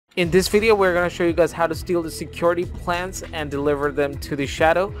In this video, we're going to show you guys how to steal the security plans and deliver them to the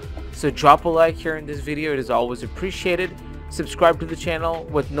shadow. So drop a like here in this video, it is always appreciated. Subscribe to the channel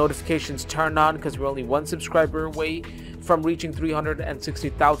with notifications turned on because we're only one subscriber away from reaching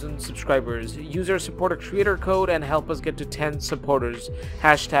 360,000 subscribers. Use our supporter creator code and help us get to 10 supporters.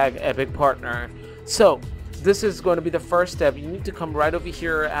 Hashtag epic partner. So this is going to be the first step. You need to come right over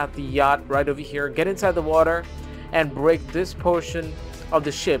here at the yacht, right over here, get inside the water and break this portion of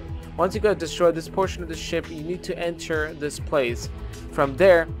the ship. Once you destroy this portion of the ship, you need to enter this place. From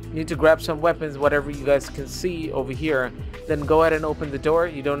there, you need to grab some weapons, whatever you guys can see over here. Then go ahead and open the door.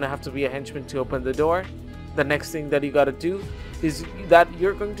 You don't have to be a henchman to open the door. The next thing that you got to do is that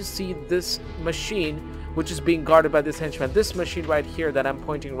you're going to see this machine which is being guarded by this henchman. This machine right here that I'm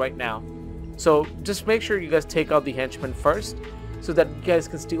pointing right now. So just make sure you guys take out the henchman first so that you guys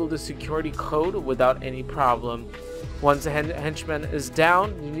can steal the security code without any problem. Once the henchman is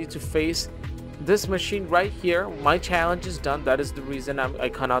down, you need to face this machine right here. My challenge is done. That is the reason I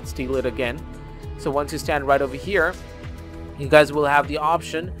cannot steal it again. So once you stand right over here, you guys will have the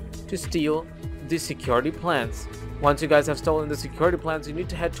option to steal the security plans. Once you guys have stolen the security plans, you need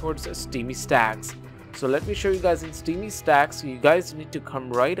to head towards Steamy Stacks. So let me show you guys in Steamy Stacks. You guys need to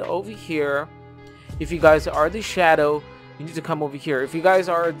come right over here. If you guys are the shadow, you need to come over here. If you guys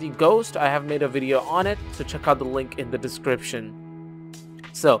are the ghost, I have made a video on it, so check out the link in the description.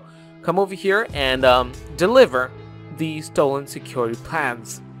 So come over here and deliver the stolen security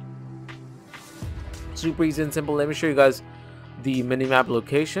plans. Super easy and simple. Let me show you guys the minimap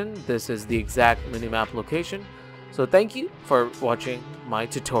location. This is the exact minimap location. So thank you for watching my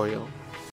tutorial.